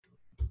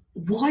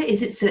why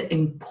is it so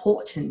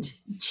important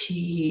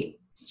to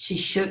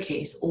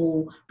showcase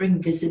or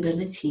bring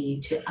visibility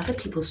to other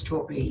people's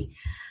story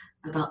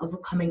about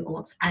overcoming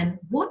odds, and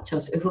what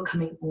does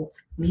overcoming odds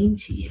mean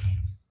to you?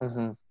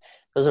 hmm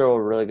Those are all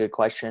really good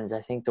questions.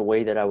 I think the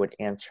way that I would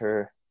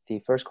answer the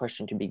first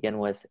question to begin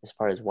with, as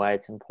far as why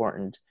it's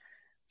important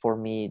for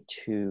me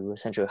to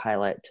essentially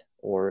highlight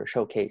or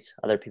showcase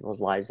other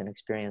people's lives and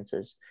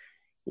experiences,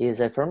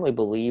 is I firmly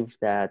believe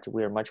that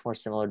we are much more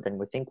similar than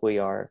we think we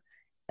are.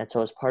 And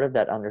so, as part of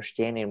that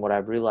understanding, what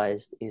I've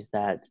realized is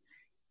that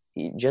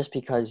just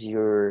because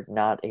you're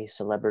not a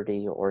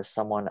celebrity or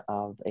someone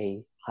of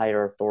a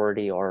higher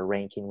authority or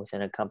ranking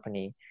within a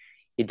company,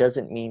 it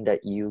doesn't mean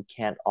that you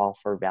can't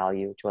offer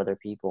value to other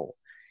people.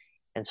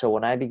 And so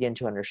when I begin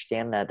to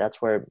understand that,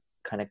 that's where it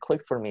kind of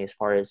clicked for me, as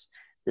far as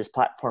this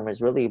platform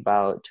is really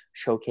about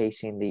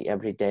showcasing the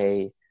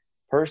everyday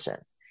person.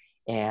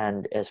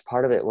 And as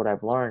part of it, what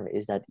I've learned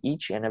is that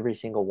each and every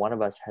single one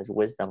of us has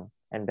wisdom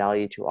and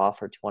value to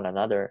offer to one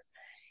another.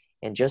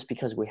 And just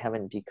because we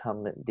haven't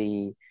become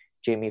the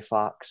Jamie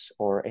Foxx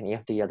or any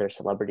of the other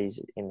celebrities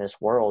in this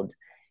world,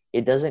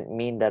 it doesn't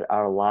mean that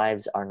our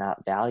lives are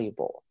not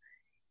valuable.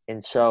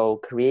 And so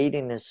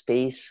creating this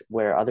space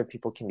where other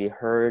people can be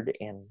heard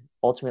and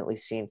ultimately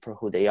seen for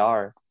who they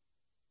are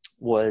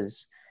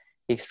was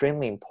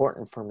extremely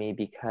important for me,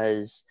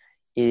 because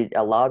it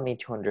allowed me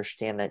to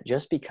understand that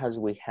just because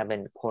we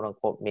haven't, quote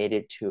unquote, made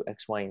it to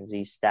X, Y, and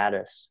Z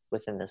status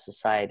within the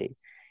society,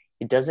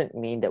 it doesn't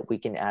mean that we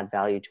can add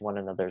value to one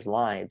another's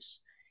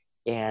lives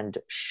and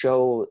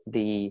show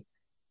the,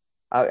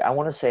 I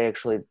want to say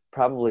actually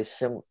probably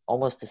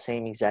almost the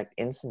same exact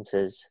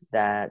instances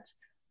that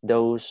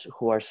those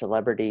who are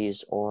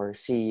celebrities or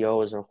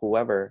CEOs or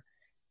whoever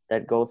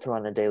that go through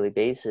on a daily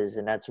basis.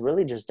 And that's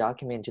really just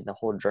documenting the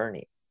whole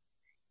journey,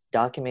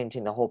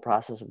 documenting the whole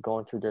process of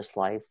going through this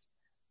life,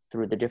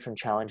 through the different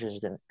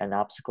challenges and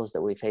obstacles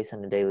that we face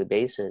on a daily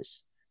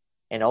basis,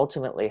 and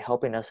ultimately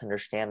helping us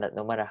understand that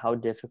no matter how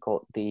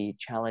difficult the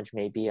challenge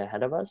may be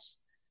ahead of us,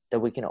 that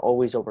we can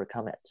always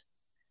overcome it,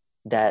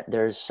 that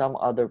there's some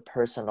other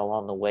person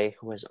along the way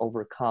who has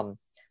overcome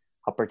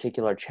a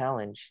particular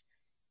challenge.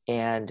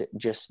 And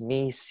just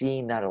me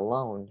seeing that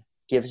alone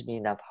gives me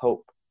enough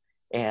hope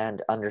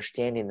and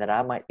understanding that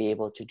I might be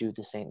able to do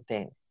the same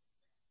thing.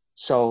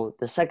 So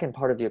the second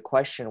part of your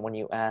question, when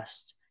you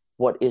asked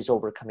what is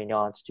overcoming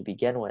odds to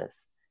begin with,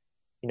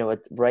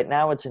 right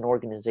now it's an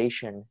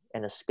organization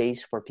and a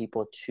space for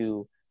people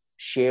to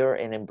share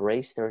and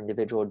embrace their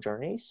individual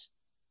journeys.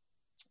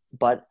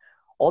 But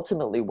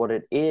ultimately what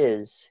it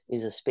is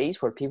a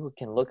space where people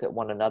can look at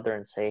one another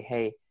and say,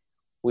 hey,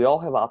 we all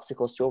have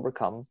obstacles to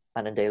overcome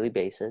on a daily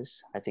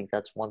basis. I think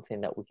that's one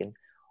thing that we can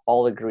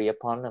all agree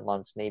upon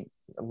amongst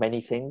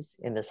many things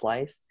in this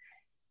life.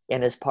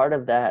 And as part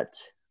of that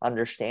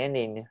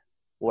understanding,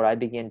 what I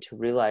begin to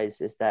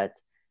realize is that,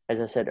 as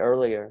I said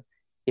earlier,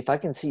 if I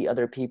can see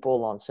other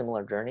people on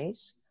similar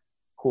journeys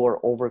who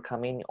are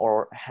overcoming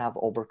or have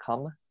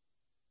overcome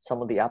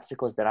some of the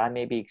obstacles that I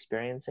may be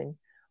experiencing,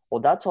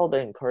 well, that's all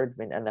the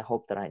encouragement and the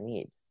hope that I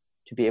need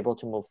to be able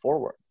to move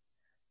forward.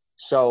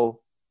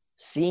 So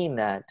seeing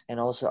that and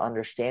also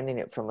understanding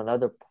it from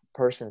another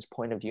person's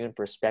point of view and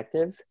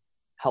perspective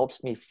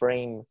helps me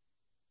frame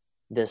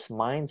this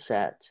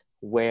mindset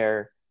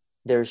where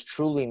there's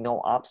truly no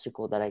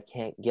obstacle that I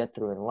can't get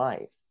through in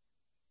life.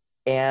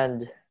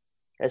 And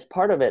as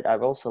part of it,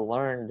 I've also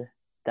learned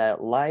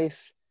that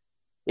life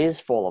is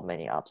full of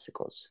many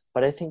obstacles,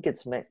 but I think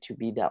it's meant to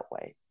be that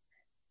way.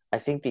 I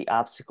think the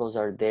obstacles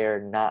are there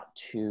not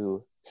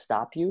to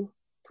stop you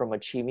from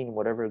achieving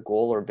whatever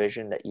goal or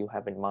vision that you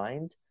have in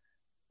mind,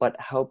 but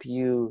help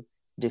you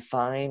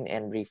define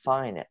and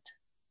refine it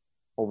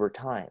over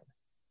time.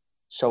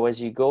 So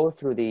as you go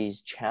through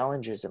these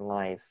challenges in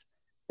life,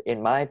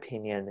 in my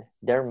opinion,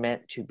 they're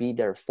meant to be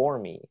there for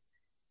me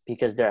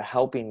because they're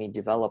helping me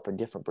develop a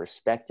different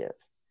perspective.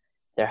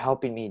 They're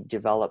helping me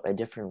develop a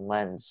different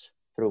lens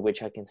through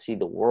which I can see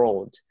the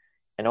world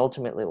and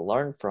ultimately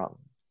learn from.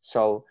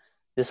 So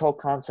this whole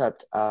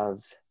concept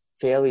of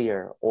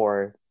failure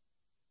or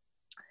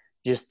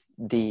just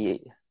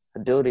the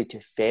ability to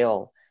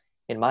fail,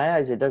 in my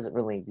eyes, it doesn't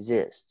really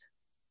exist.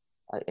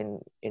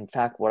 In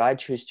fact, what I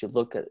choose to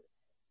look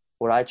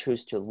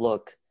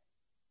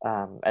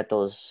at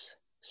those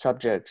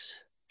subjects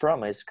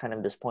from is kind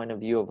of this point of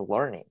view of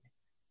learning.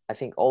 I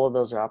think all of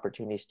those are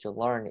opportunities to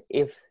learn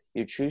if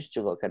you choose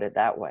to look at it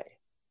that way.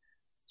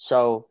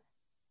 So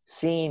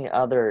seeing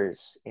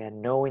others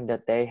and knowing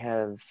that they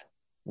have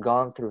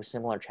gone through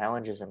similar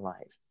challenges in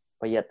life,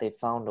 but yet they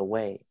found a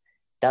way,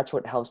 that's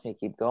what helps me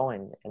keep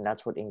going. And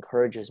that's what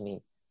encourages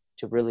me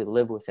to really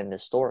live within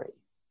this story.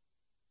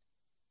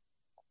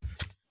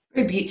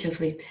 Very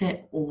beautifully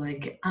put,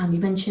 Oleg. And you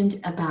mentioned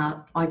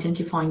about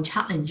identifying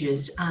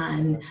challenges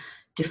and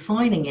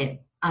defining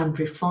it and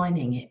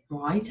refining it,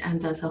 right? And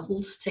there's a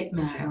whole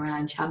stigma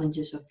around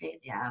challenges or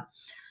failure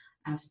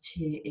as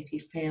to if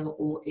you fail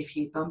or if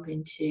you bump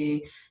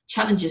into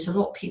challenges. A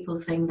lot of people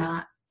think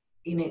that,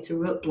 it's a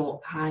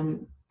roadblock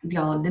and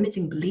there are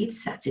limiting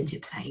beliefs set into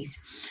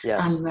place.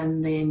 Yes. And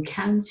when they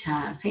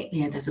encounter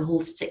failure, there's a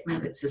whole stigma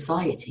with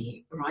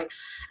society, right?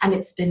 And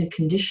it's been a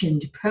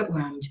conditioned,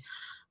 programmed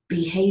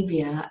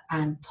behavior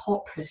and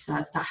thought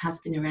process that has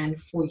been around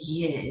for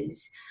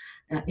years,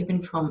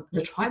 even from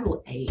the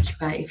tribal age,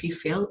 where if you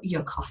fail,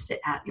 you're casted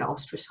out, you're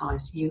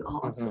ostracized, you are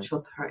a Mm-hmm.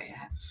 social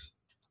pariah.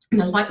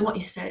 And I like what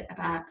you said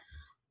about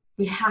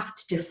we have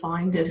to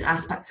define those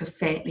aspects of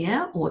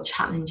failure or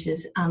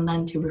challenges and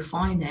then to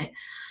refine it.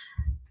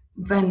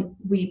 When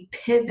we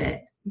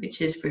pivot,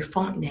 which is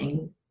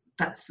refining,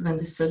 that's when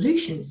the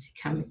solutions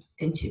come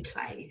into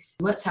place.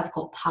 Words have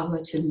got power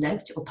to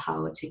lift or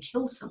power to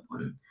kill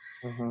someone.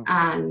 Mm-hmm.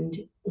 And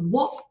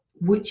what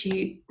would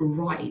you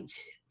write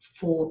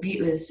for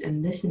viewers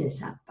and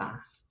listeners at that?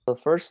 The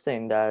first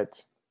thing that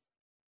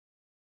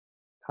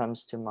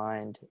comes to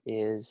mind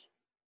is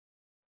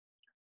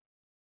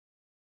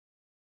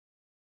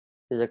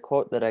a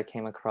quote that I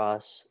came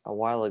across a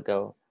while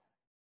ago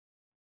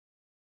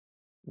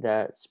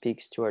that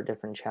speaks to our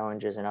different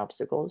challenges and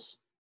obstacles.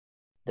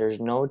 There's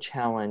no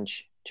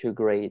challenge too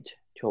great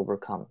to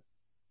overcome.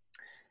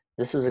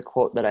 This is a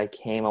quote that I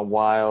came a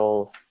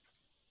while,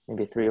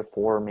 maybe 3 or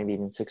 4, maybe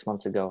even 6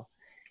 months ago,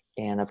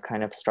 and I've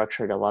kind of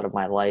structured a lot of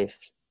my life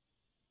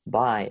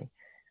by.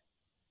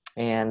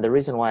 And the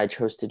reason why I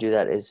chose to do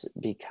that is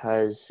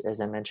because,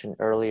 as I mentioned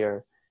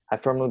earlier, I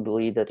firmly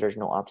believe that there's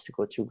no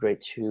obstacle too great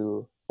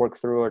to work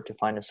through or to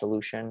find a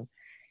solution.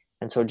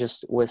 And so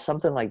just with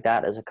something like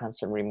that as a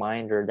constant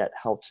reminder, that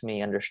helps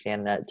me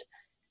understand that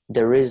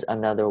there is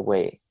another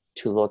way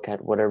to look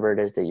at whatever it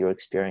is that you're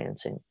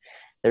experiencing.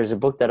 There's a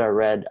book that I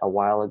read a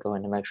while ago,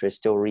 and I'm actually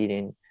still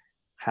reading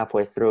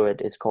halfway through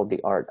it. It's called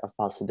The Art of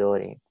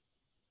Possibility.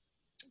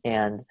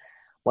 And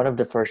one of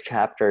the first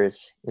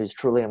chapters is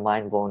truly a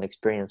mind-blowing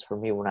experience for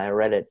me when I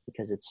read it,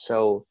 because it's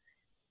so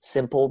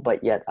simple,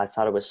 but yet I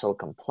thought it was so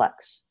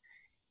complex.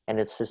 And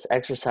it's this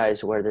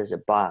exercise where there's a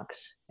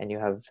box and you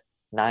have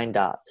 9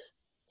 dots.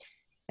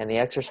 And the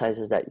exercise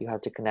is that you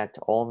have to connect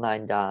all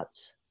 9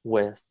 dots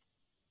with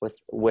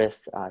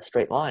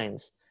straight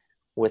lines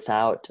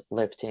without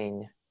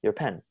lifting your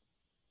pen.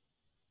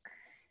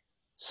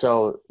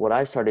 So what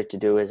I started to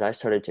do is I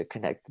started to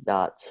connect the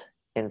dots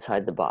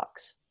inside the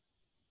box.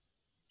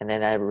 And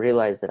then I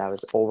realized that I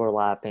was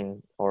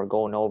overlapping or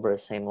going over the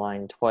same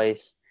line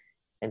twice.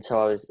 And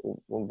so I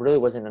really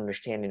wasn't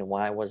understanding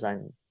why was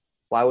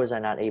I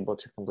not able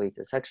to complete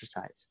this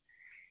exercise.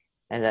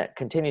 And I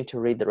continued to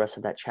read the rest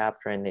of that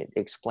chapter, and it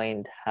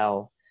explained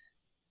how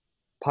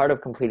part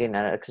of completing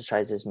that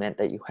exercise is meant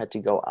that you had to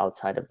go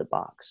outside of the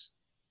box.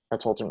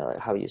 That's ultimately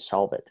how you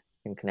solve it,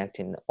 in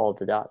connecting all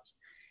the dots.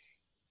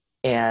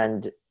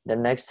 And the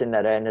next thing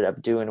that I ended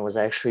up doing was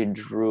I actually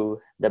drew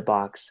the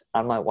box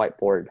on my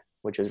whiteboard,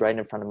 which is right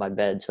in front of my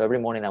bed. So every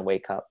morning I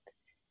wake up,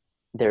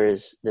 there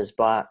is this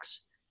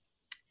box,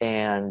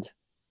 and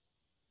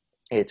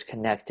it's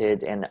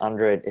connected, and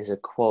under it is a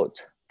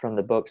quote from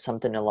the book,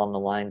 something along the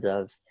lines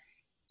of,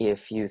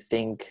 if you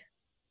think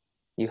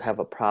you have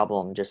a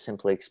problem, just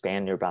simply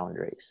expand your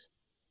boundaries.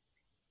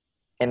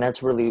 And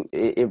that's really,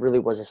 it really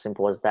was as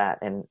simple as that.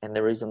 And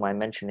the reason why I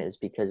mention it is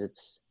because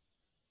it's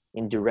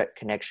in direct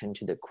connection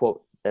to the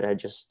quote that I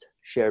just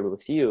shared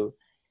with you,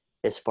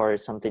 as far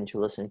as something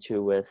to listen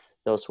to with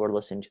those who are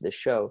listening to the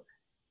show.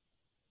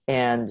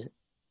 And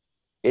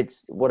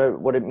it's what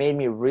it made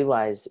me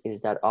realize is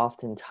that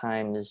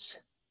oftentimes,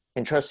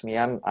 and trust me,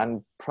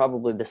 I'm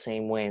probably the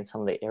same way in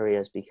some of the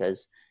areas,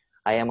 because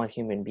I am a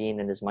human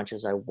being, and as much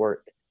as I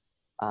work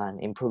on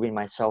improving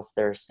myself,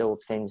 there are still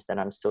things that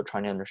I'm still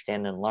trying to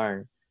understand and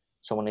learn.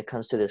 So when it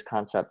comes to this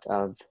concept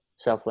of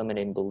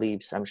self-limiting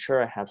beliefs, I'm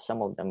sure I have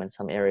some of them in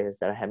some areas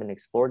that I haven't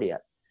explored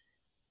yet.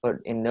 But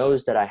in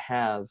those that I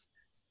have,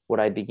 what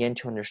I begin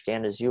to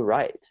understand is, you're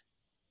right,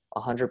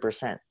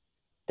 100%,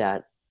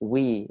 that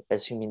we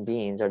as human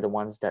beings are the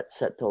ones that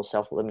set those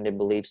self-limiting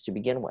beliefs to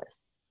begin with.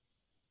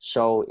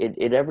 So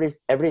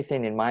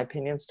everything, in my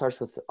opinion, starts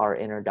with our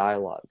inner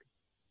dialogue.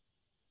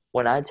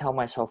 When I tell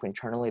myself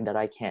internally that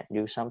I can't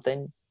do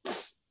something,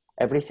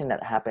 everything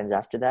that happens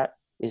after that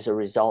is a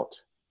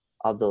result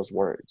of those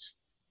words.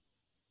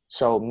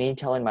 So me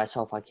telling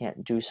myself I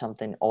can't do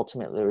something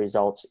ultimately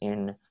results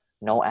in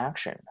no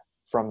action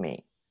from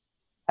me.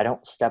 I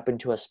don't step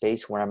into a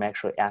space where I'm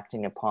actually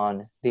acting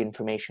upon the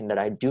information that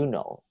I do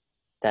know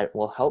that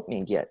will help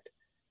me get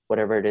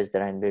whatever it is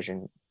that I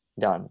envision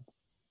done.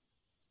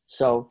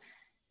 So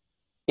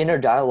inner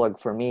dialogue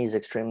for me is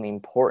extremely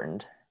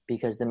important,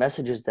 because the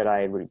messages that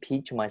I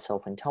repeat to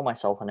myself and tell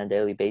myself on a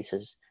daily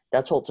basis,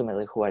 that's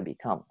ultimately who I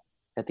become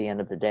at the end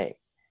of the day.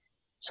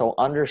 So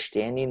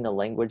understanding the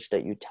language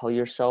that you tell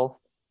yourself,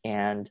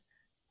 and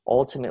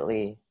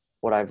ultimately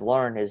what I've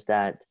learned is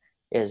that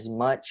as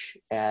much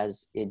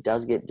as it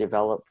does get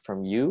developed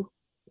from you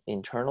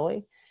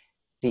internally,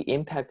 the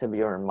impact of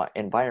your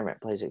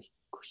environment plays a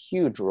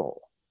huge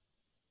role.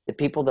 The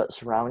people that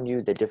surround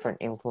you, the different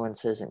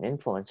influences and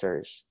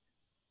influencers,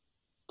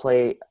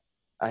 play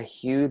a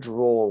huge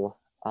role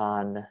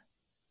on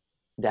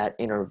that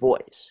inner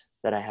voice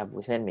that I have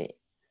within me.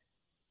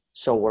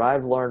 So what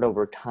I've learned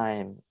over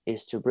time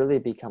is to really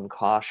become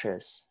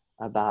cautious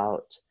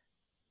about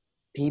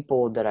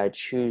people that I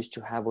choose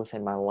to have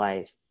within my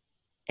life.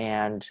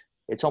 And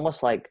it's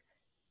almost like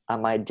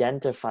I'm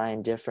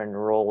identifying different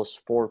roles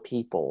for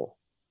people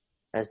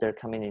as they're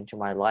coming into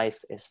my life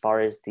as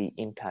far as the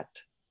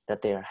impact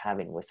that they are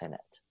having within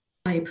it.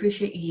 I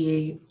appreciate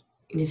you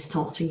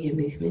starting your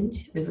movement,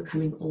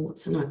 overcoming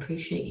odds, and I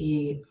appreciate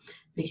you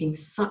making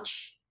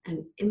such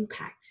an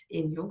impact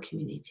in your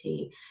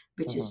community,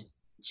 which Mm-hmm. is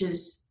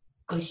just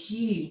a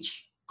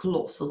huge,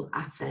 colossal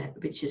effort,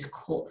 which is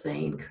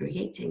causing,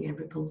 creating a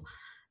ripple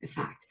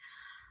effect.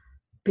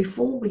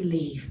 Before we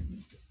leave,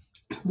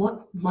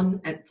 what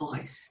one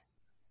advice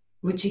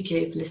would you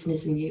give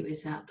listeners and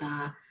viewers out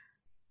there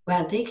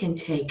where they can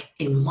take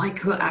in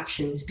micro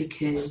actions,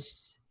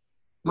 because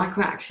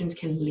micro actions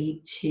can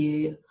lead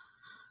to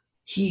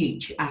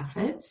huge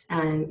efforts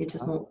and it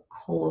does not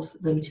cause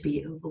them to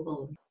be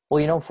overwhelmed?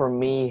 Well, for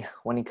me,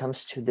 when it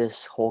comes to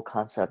this whole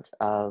concept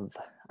of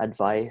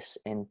advice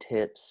and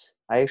tips,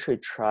 I actually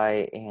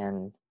try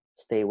and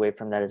stay away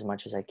from that as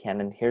much as I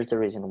can. And here's the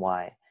reason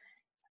why.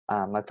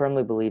 I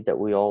firmly believe that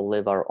we all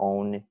live our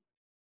own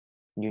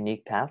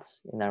unique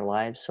paths in our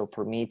lives. So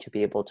for me to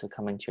be able to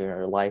come into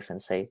your life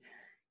and say,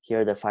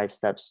 here are the 5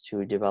 steps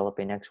to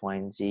developing X, Y,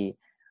 and Z,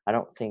 I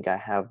don't think I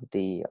have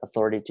the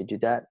authority to do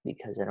that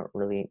because I don't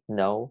really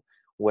know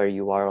where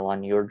you are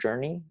on your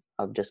journey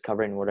of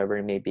discovering whatever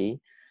it may be.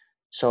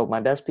 So my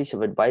best piece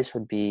of advice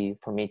would be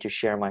for me to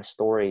share my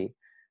story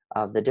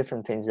of the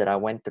different things that I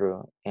went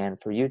through and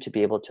for you to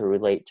be able to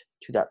relate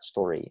to that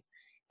story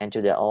and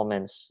to the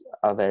elements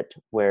of it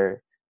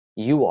where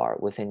you are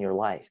within your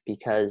life.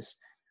 Because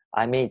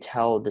I may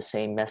tell the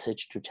same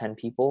message to 10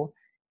 people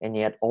and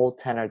yet all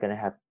 10 are going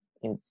to have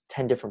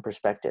 10 different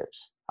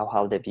perspectives of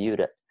how they viewed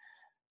it.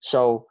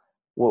 So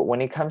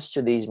when it comes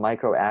to these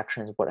micro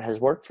actions, what has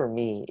worked for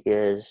me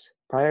is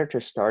prior to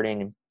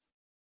starting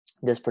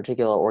this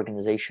particular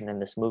organization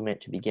and this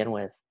movement to begin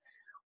with,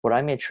 what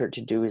I made sure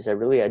to do is I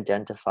really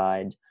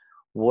identified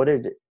what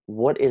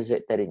is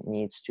it that it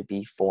needs to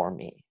be for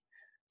me.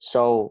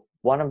 So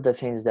one of the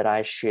things that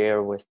I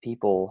share with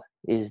people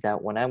is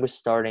that when I was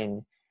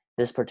starting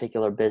this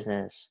particular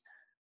business,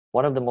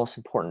 one of the most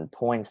important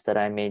points that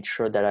I made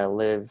sure that I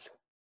live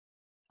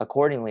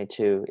accordingly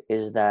to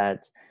is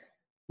that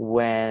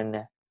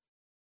when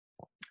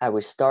I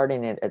was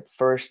starting it at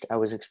first, I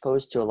was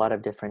exposed to a lot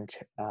of different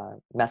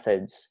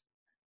methods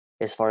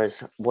as far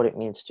as what it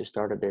means to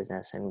start a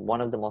business. And one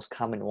of the most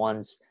common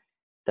ones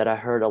that I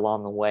heard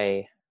along the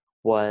way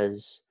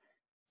was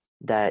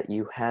that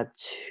you had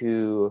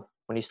to,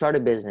 when you start a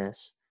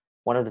business,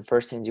 one of the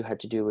first things you had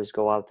to do was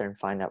go out there and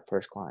find that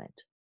first client,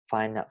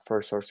 find that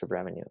first source of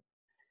revenue.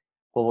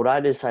 Well, what I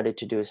decided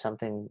to do is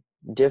something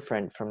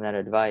different from that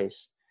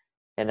advice.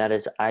 And that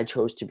is, I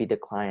chose to be the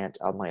client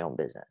of my own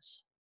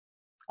business.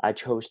 I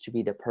chose to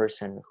be the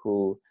person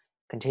who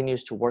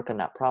continues to work on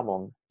that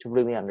problem to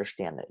really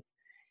understand it.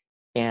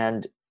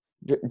 And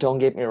don't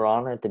get me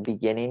wrong, at the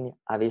beginning,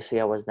 obviously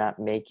I was not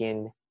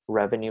making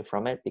revenue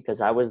from it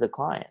because I was the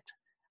client.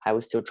 I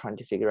was still trying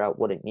to figure out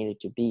what it needed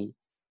to be.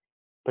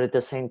 But at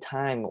the same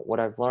time, what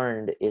I've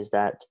learned is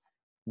that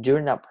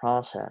during that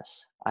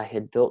process, I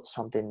had built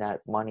something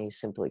that money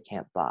simply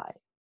can't buy.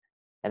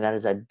 And that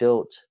is, I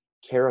built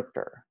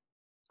character.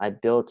 I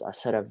built a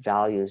set of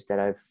values that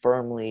I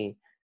firmly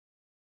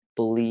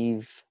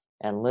believe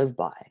and live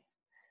by.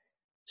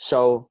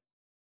 So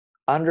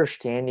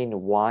understanding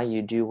why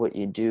you do what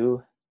you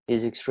do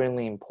is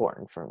extremely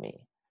important for me,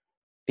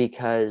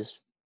 because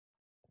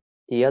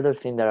the other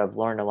thing that I've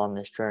learned along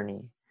this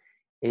journey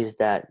is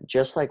that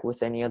just like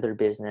with any other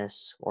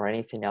business or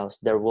anything else,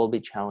 there will be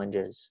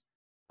challenges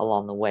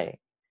along the way.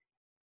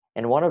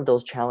 And one of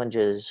those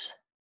challenges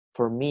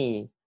for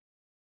me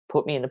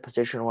put me in a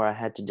position where I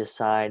had to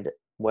decide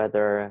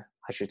whether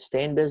I should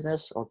stay in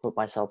business or put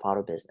myself out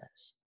of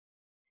business.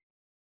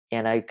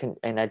 And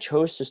I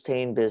chose to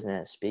stay in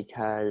business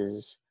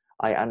because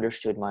I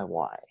understood my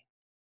why.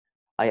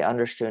 I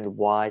understood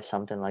why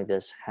something like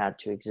this had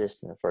to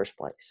exist in the first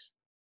place.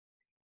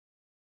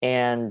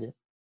 And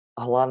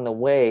along the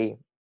way,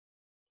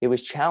 it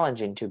was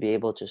challenging to be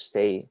able to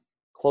stay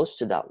close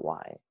to that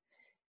why,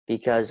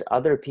 because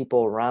other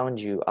people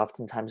around you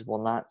oftentimes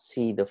will not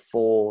see the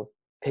full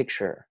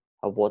picture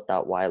of what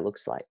that why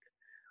looks like,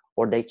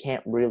 or they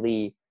can't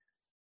really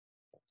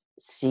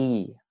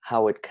see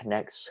how it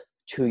connects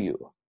to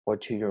you or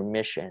to your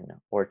mission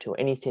or to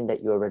anything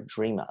that you ever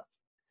dream of.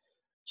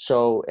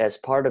 So as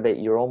part of it,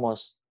 you're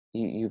almost,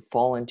 you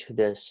fall into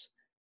this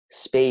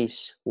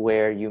space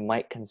where you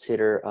might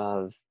consider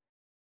of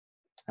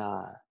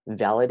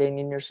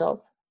validating yourself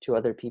to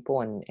other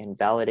people and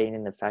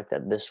validating the fact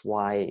that this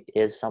why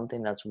is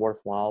something that's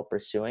worthwhile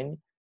pursuing.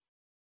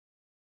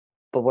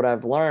 But what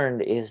I've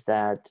learned is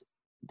that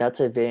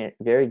that's a very,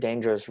 very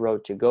dangerous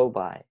road to go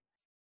by,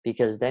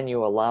 because then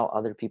you allow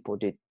other people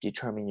to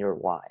determine your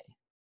why.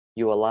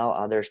 You allow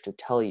others to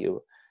tell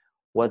you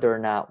whether or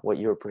not what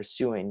you're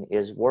pursuing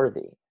is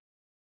worthy.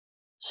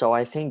 So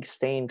I think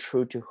staying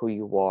true to who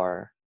you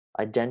are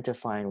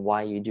identifying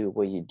why you do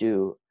what you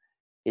do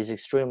is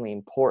extremely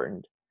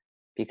important,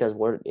 because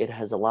what it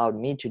has allowed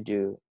me to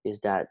do is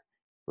that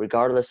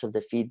regardless of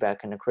the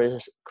feedback and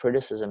the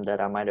criticism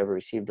that I might have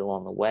received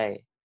along the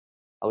way,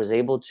 I was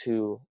able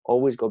to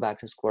always go back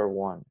to square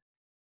one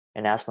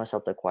and ask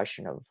myself the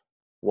question of,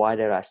 why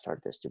did I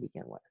start this to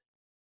begin with?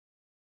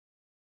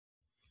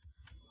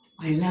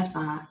 I love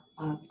that.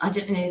 I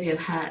don't know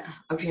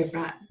if you've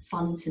read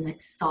Simon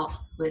Sinek's Start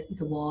with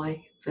the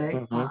Why book,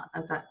 Mm-hmm.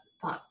 but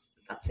that's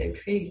so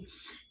true.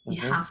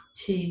 You Mm-hmm. have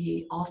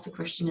to ask the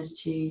question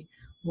as to,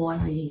 why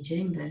are you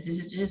doing this?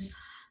 Does it just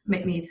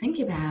make me think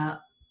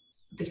about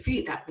the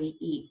food that we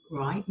eat,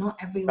 right?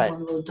 Not Right.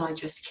 everyone will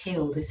digest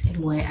kale the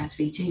same way as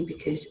we do,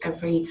 because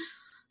every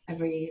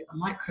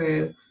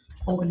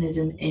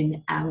microorganism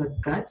in our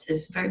gut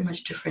is very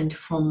much different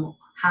from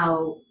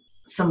how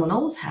someone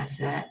else has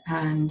it.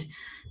 And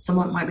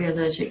someone might be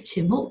allergic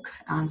to milk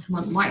and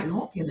someone might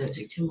not be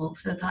allergic to milk.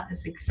 So that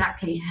is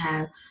exactly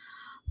how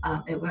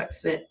it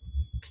works with,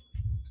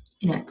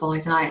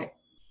 advice. And I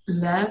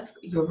love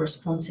your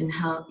response in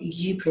how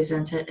you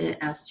presented it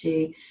as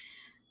to,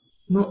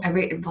 not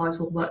every advice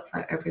will work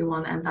for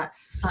everyone. And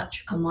that's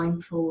such a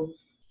mindful,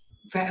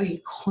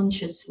 very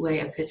conscious way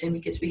of putting,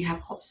 because we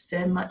have got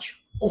so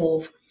much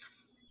of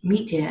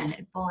media and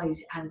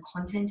advice and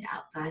content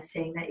out there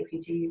saying that if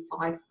you do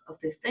 5 of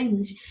these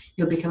things,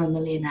 you'll become a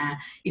millionaire.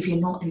 If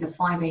you're not in the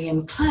 5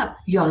 a.m. club,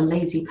 you're a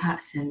lazy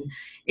person.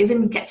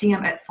 Even getting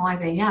up at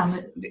 5 a.m.,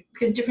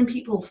 because different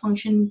people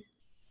function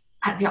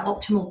at their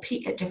optimal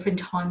peak at different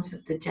times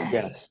of the day.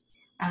 Yes.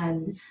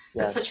 And that's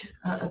Yes. such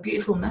a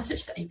beautiful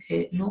message that you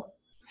put. Not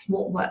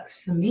what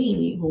works for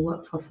me will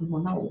work for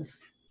someone else.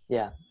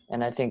 Yeah.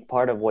 And I think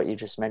part of what you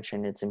just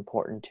mentioned, it's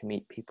important to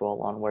meet people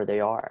along where they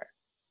are.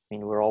 I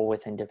mean, we're all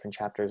within different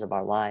chapters of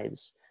our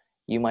lives.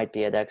 You might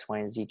be at X, Y,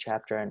 and Z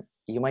chapter, and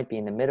you might be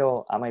in the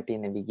middle. I might be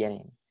in the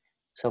beginning.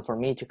 So for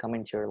me to come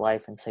into your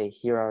life and say,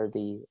 here are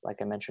the, like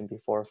I mentioned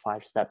before,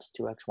 5 steps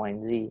to X, Y,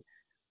 and Z.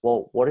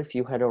 Well, what if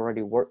you had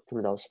already worked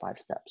through those 5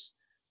 steps?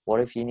 What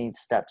if you need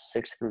steps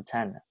 6 through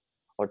 10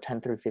 or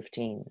 10 through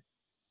 15?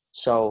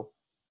 So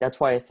that's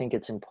why I think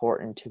it's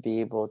important to be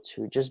able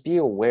to just be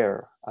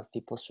aware of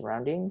people's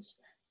surroundings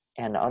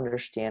and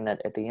understand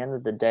that at the end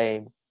of the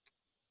day,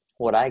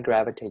 what I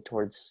gravitate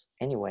towards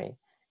anyway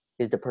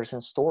is the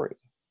person's story.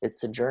 It's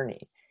the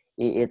journey.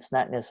 It's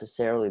not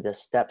necessarily the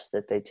steps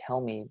that they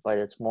tell me, but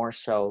it's more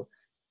so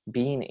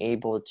being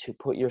able to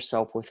put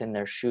yourself within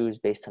their shoes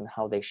based on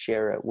how they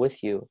share it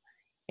with you,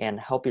 and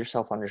help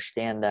yourself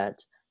understand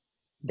that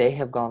they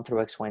have gone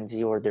through X, Y, and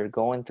Z, or they're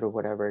going through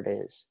whatever it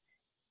is.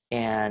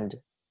 And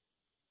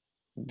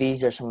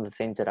these are some of the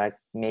things that I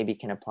maybe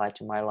can apply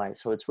to my life.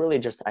 So it's really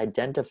just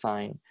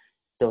identifying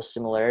those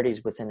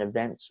similarities within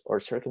events or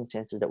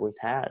circumstances that we've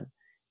had.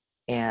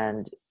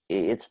 And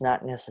it's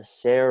not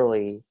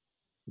necessarily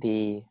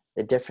the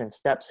different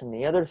steps. And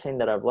the other thing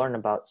that I've learned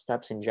about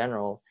steps in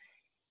general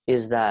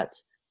is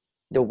that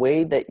the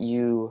way that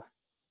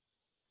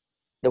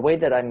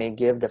I may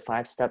give the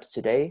 5 steps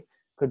today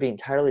could be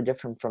entirely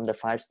different from the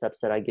 5 steps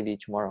that I give you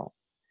tomorrow.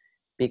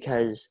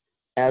 Because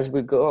as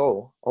we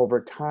go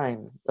over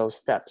time, those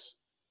steps,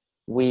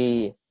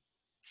 we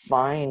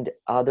find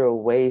other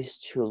ways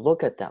to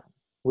look at them.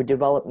 We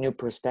develop new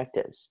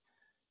perspectives.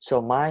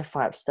 So my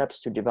 5 steps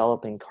to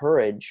developing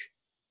courage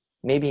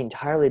may be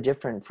entirely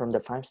different from the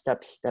 5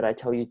 steps that I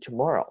tell you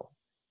tomorrow,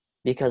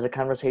 because a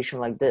conversation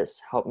like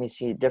this helped me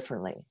see it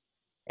differently.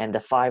 And the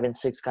 5 and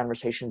 6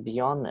 conversations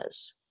beyond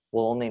this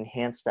will only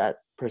enhance that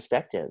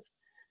perspective.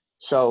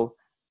 So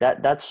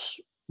that's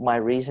my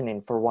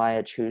reasoning for why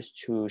I choose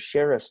to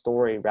share a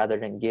story rather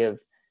than give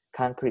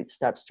concrete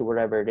steps to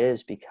whatever it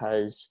is,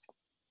 because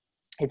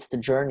it's the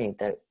journey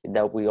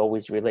that we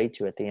always relate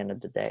to at the end of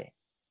the day.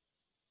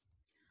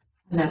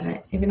 I love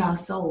it. Even our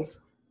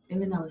souls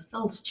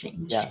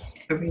change Yes.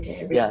 every day,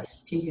 every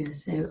Yes. few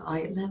years. So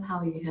I love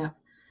how you have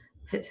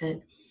put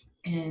it,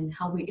 and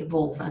how we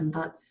evolve. And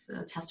that's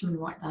a testament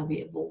right there. We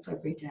evolve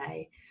every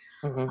day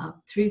Mm-hmm.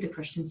 through the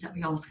questions that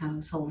we ask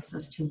ourselves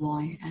as to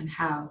why and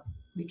how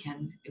we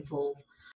can evolve.